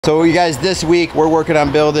So you guys, this week we're working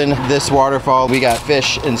on building this waterfall. We got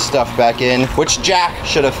fish and stuff back in, which Jack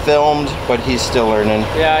should have filmed, but he's still learning.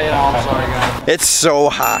 Yeah, you know, I'm sorry guys. It's so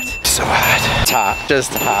hot. So hot. It's hot.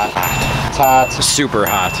 Just hot. It's hot. Super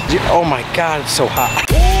hot. Oh my God, it's so hot.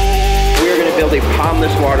 We are gonna build a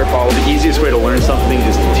pondless waterfall. The easiest way to learn something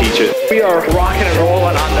is to teach it. We are rocking and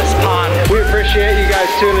rolling on this pond. We appreciate you guys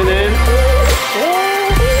tuning in.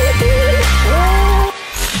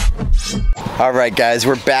 All right, guys,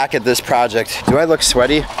 we're back at this project. Do I look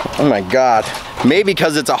sweaty? Oh my God. Maybe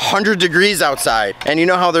because it's 100 degrees outside. And you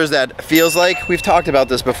know how there's that feels like? We've talked about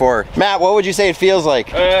this before. Matt, what would you say it feels like?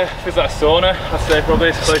 Feels like a sauna, I'd say probably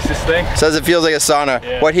it's the closest thing. Says it feels like a sauna.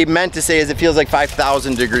 Yeah. What he meant to say is it feels like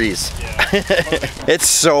 5,000 degrees. Yeah. It's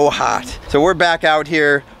so hot. So we're back out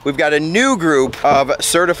here. We've got a new group of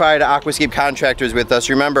certified Aquascape contractors with us.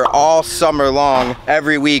 Remember, all summer long,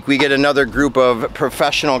 every week, we get another group of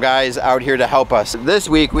professional guys out here to help us. This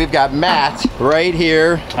week, we've got Matt right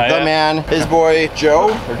here, the man, his boy, Joe,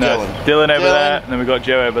 or Dylan? Dylan over there, and then we've got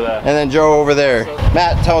Joe over there. And then Joe over there.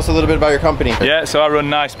 Matt, tell us a little bit about your company. Yeah, so I run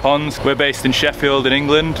Nice Ponds. We're based in Sheffield in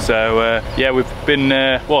England. So yeah, we've been,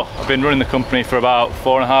 well, I've been running the company for about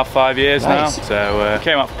 4.5, 5 years now. So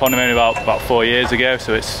came out for Pondemonium about 4 years ago.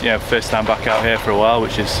 So it's, you know, first time back out here for a while,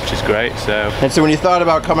 which is great. So. And so when you thought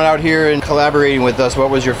about coming out here and collaborating with us, what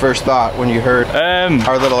was your first thought when you heard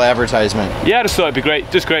our little advertisement? Yeah, I just thought it'd be great,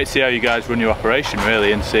 just great to see how you guys run your operation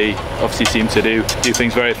really, and see, obviously seem to do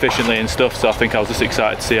things very efficiently and stuff. So I think I was just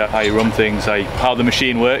excited to see how you run things, how the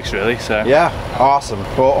machine works really. So yeah, awesome.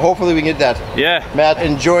 Well, hopefully we can get that. Yeah. Matt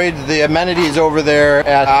enjoyed the amenities over there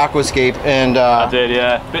at Aquascape, and I did,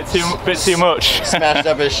 yeah. Bit too much. Smashed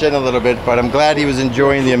up his shin a little bit, but I'm glad he was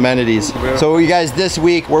enjoying the amenities. So you guys, this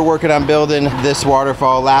week we're working on building this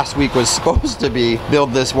waterfall. Last week was supposed to be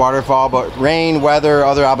build this waterfall, but rain, weather,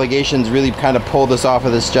 other obligations really kind of pulled us off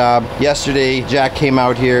of this job. Yesterday, Jack came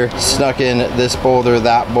out here, snuck in this boulder,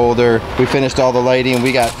 that boulder. We finished all the lighting.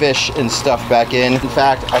 We got fish and stuff back in. In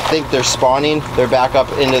fact, I think they're spawning. They're back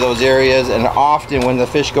up into those areas, and often when the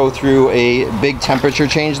fish go through a big temperature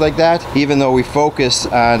change like that, even though we focus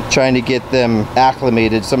on trying to get them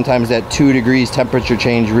acclimated, sometimes that 2 degrees temperature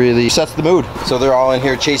change really sets the mood. So they're all in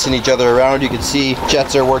here chasing each other around. You can see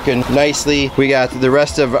jets are working nicely. We got the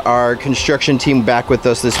rest of our construction team back with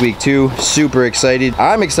us this week too. Super excited.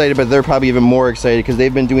 I'm excited, but they're probably even more excited because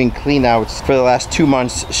they've been doing clean outs for the last 2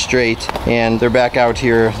 months straight, and they're back out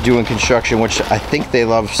here doing construction, which I think they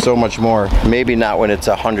love so much more. Maybe not when it's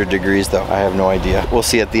 100 degrees though. I have no idea. We'll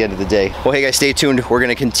see at the end of the day. Well, hey guys, stay tuned. We're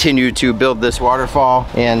gonna continue to build this waterfall,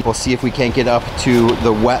 and we'll see if we can't get up to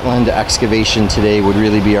the wetland excavation today. Would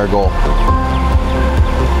really be our goal.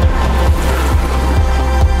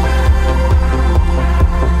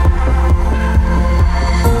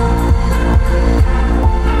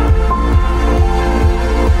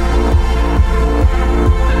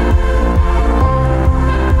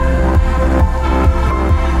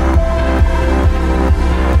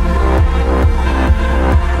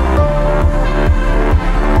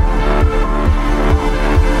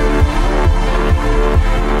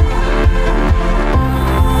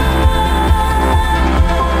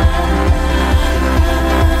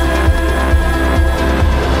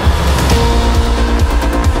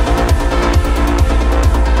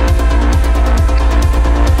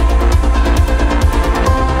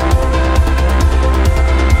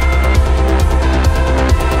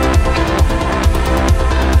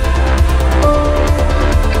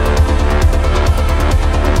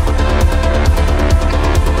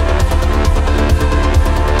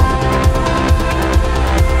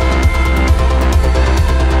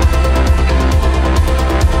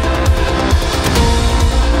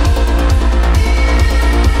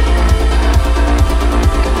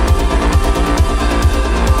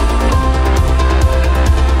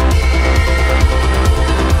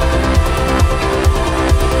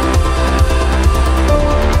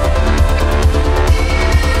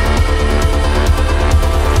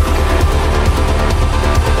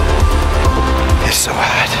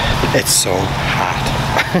 It's so hot.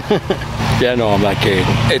 Yeah, no, I'm not kidding.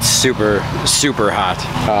 It's super hot.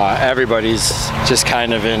 Everybody's just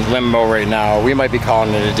kind of in limbo right now. We might be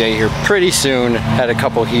calling it a day here pretty soon. Had a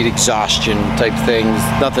couple heat exhaustion type things,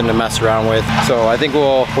 nothing to mess around with. So I think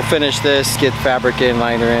we'll finish this, get fabric in,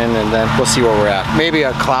 liner in, and then we'll see where we're at. Maybe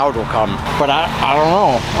a cloud will come, but I don't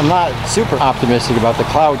know. I'm not super optimistic about the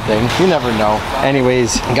cloud thing. You never know.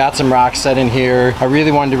 Anyways, got some rocks set in here. I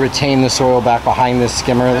really wanted to retain the soil back behind this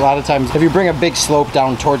skimmer. A lot of times, if you bring a big slope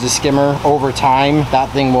down towards the skimmer, over time, that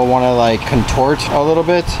thing will want to like contort a little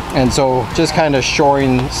bit. And so just kind of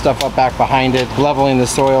shoring stuff up back behind it, leveling the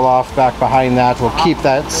soil off back behind that will keep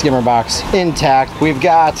that skimmer box intact. We've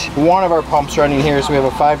got one of our pumps running here, so we have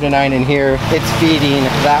a 5 to 9 in here. It's feeding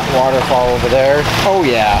that waterfall over there. Oh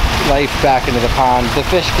yeah, life back into the pond. The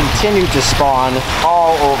fish continue to spawn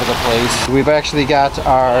all over the place. We've actually got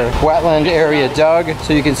our wetland area dug,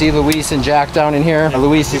 so you can see Luis and Jack down in here.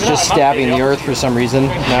 Luis is just stabbing the earth for some reason.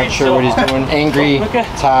 Not sure what he's doing. Angry,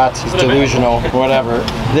 it's hot, he's delusional, whatever.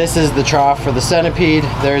 This is the trough for the centipede.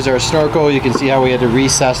 There's our snorkel. You can see how we had to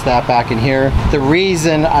recess that back in here. The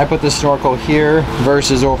reason I put the snorkel here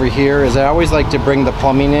versus over here is I always like to bring the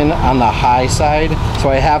plumbing in on the high side, so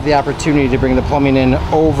I have the opportunity to bring the plumbing in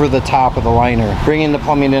over the top of the liner. Bringing the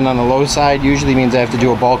plumbing in on the low side usually means I have to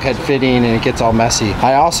do a bulkhead fitting and it gets all messy.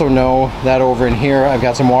 I also know that over in here I've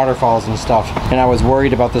got some waterfalls and stuff, and I was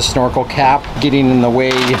worried about the snorkel cap getting in the way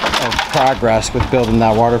of progress with building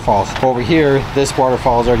that waterfall. Over here, this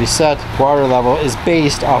waterfall is already set. Water level is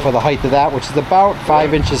based off of the height of that, which is about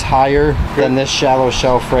 5 inches higher than this shallow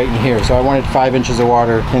shelf right in here. So I wanted 5 inches of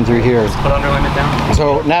water in through here. Put under limit down.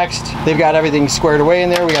 So next, they've got everything squared away in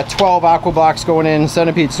there. We got 12 aqua blocks going in,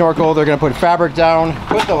 centipede snorkel. They're gonna put fabric down,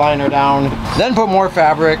 put the liner down, then put more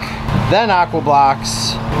fabric, then aqua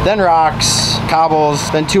blocks, then rocks, cobbles,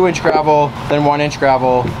 then 2-inch gravel, then 1-inch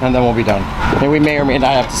gravel, and then we'll be done. And we may or may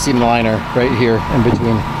not have to seam the liner right here in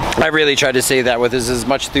between. I really tried to say that with as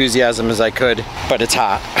much enthusiasm as I could, but it's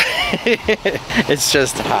hot. It's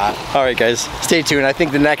just hot. All right, guys, stay tuned. I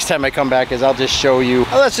think the next time I come back is I'll just show you,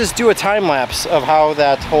 let's just do a time lapse of how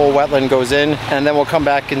that whole wetland goes in, and then we'll come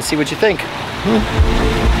back and see what you think.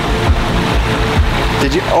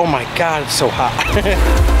 Did you? Oh my God, it's so hot.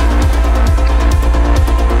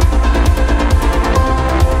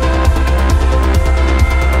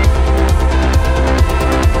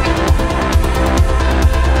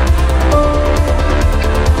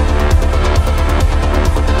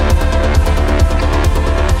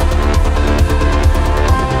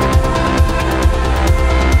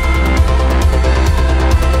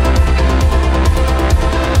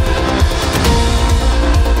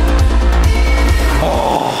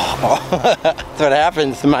 That's what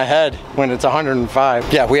happens in my head when it's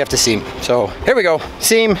 105. Yeah, we have to seam. So here we go.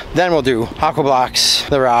 Seam, then we'll do aqua blocks,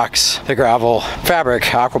 the rocks, the gravel,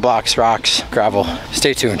 fabric, aqua blocks, rocks, gravel.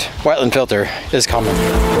 Stay tuned. Wetland filter is coming.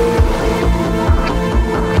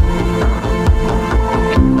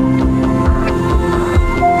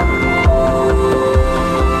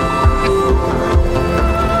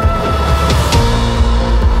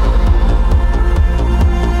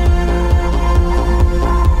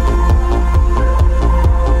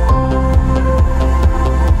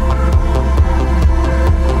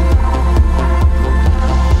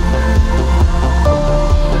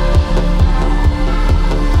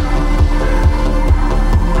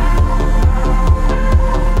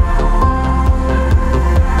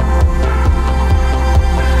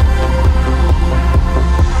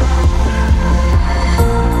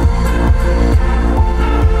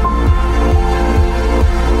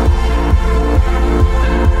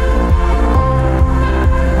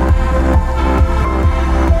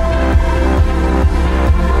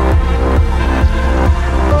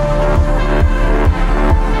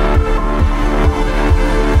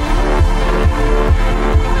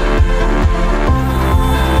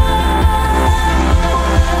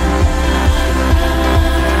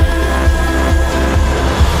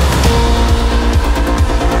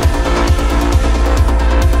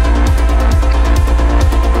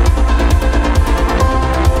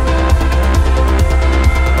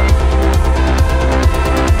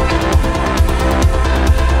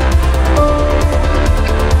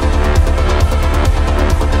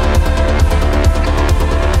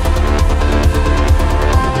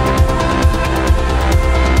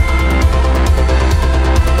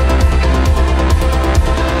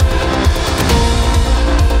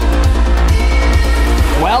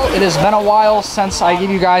 It has been a while since I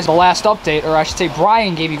gave you guys the last update, or I should say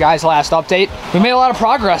Brian gave you guys the last update. We made a lot of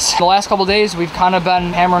progress. The last couple days we've kind of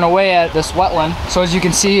been hammering away at this wetland. So as you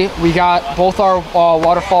can see, we got both our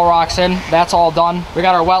waterfall rocks in. That's all done. We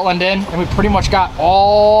got our wetland in, and we pretty much got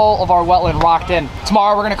all of our wetland rocked in.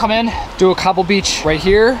 Tomorrow we're gonna come in, do a cobble beach right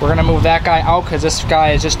here. We're gonna move that guy out because this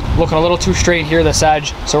guy is just looking a little too straight here, this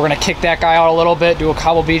edge. So we're gonna kick that guy out a little bit, do a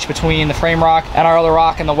cobble beach between the frame rock and our other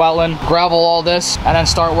rock in the wetland, gravel all this, and then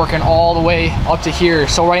start working working all the way up to here.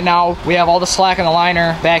 So right now we have all the slack in the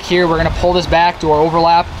liner back here. We're gonna pull this back, do our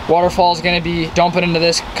overlap. Waterfall is gonna be dumping into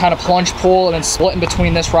this kind of plunge pool and then splitting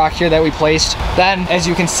between this rock here that we placed. Then, as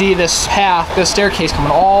you can see, this path, this staircase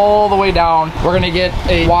coming all the way down, we're gonna get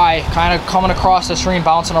a Y kind of coming across the stream,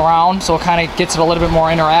 bouncing around, so it kind of gets it a little bit more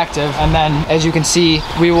interactive. And then, as you can see,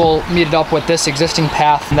 we will meet it up with this existing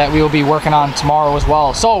path that we will be working on tomorrow as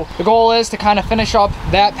well. So the goal is to kind of finish up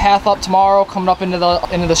that path up tomorrow, coming up into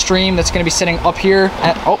the stream that's going to be sitting up here.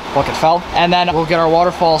 And, oh, bucket fell. And then we'll get our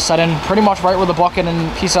waterfall set in pretty much right where the bucket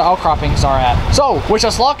and piece of outcroppings are at. So wish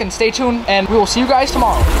us luck and stay tuned, and we will see you guys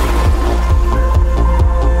tomorrow.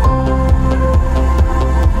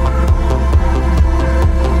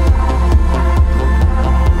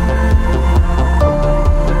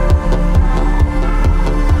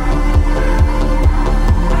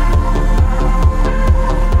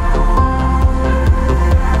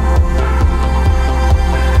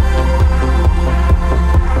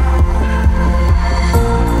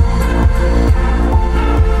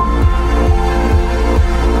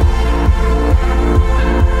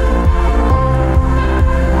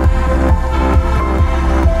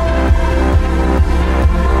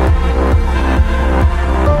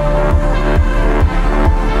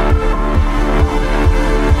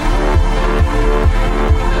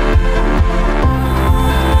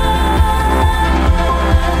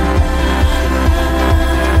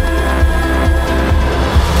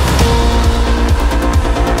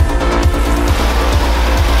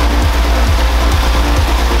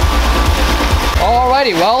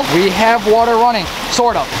 Well, we have water running,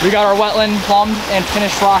 sort of. We got our wetland plumbed and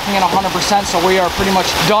finished rocking it 100%, so we are pretty much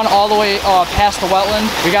done all the way past the wetland.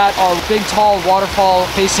 We got our big, tall waterfall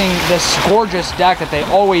facing this gorgeous deck that they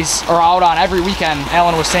always are out on every weekend,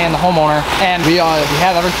 Alan was saying, the homeowner. And we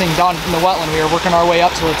have everything done in the wetland. We are working our way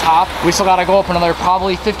up to the top. We still got to go up another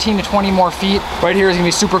probably 15 to 20 more feet. Right here is going to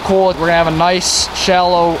be super cool. We're going to have a nice,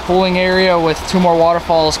 shallow pooling area with 2 more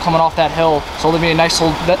waterfalls coming off that hill. So there'll be a nice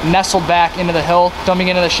little nestled back into the hill, dumping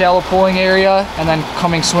into the shallow pooling area, and then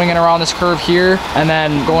coming swinging around this curve here, and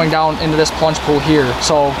then going down into this plunge pool here.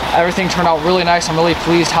 So everything turned out really nice. I'm really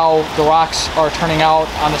pleased how the rocks are turning out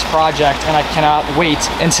on this project, and I cannot wait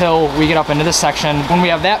until we get up into this section when we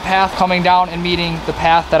have that path coming down and meeting the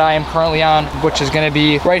path that I am currently on, which is going to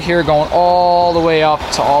be right here going all the way up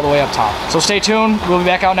to all the way up top. So stay tuned. We'll be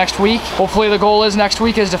back out next week. Hopefully the goal is next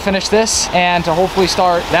week is to finish this and to hopefully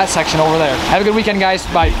start that section over there. Have a good weekend, guys.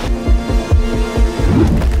 Bye.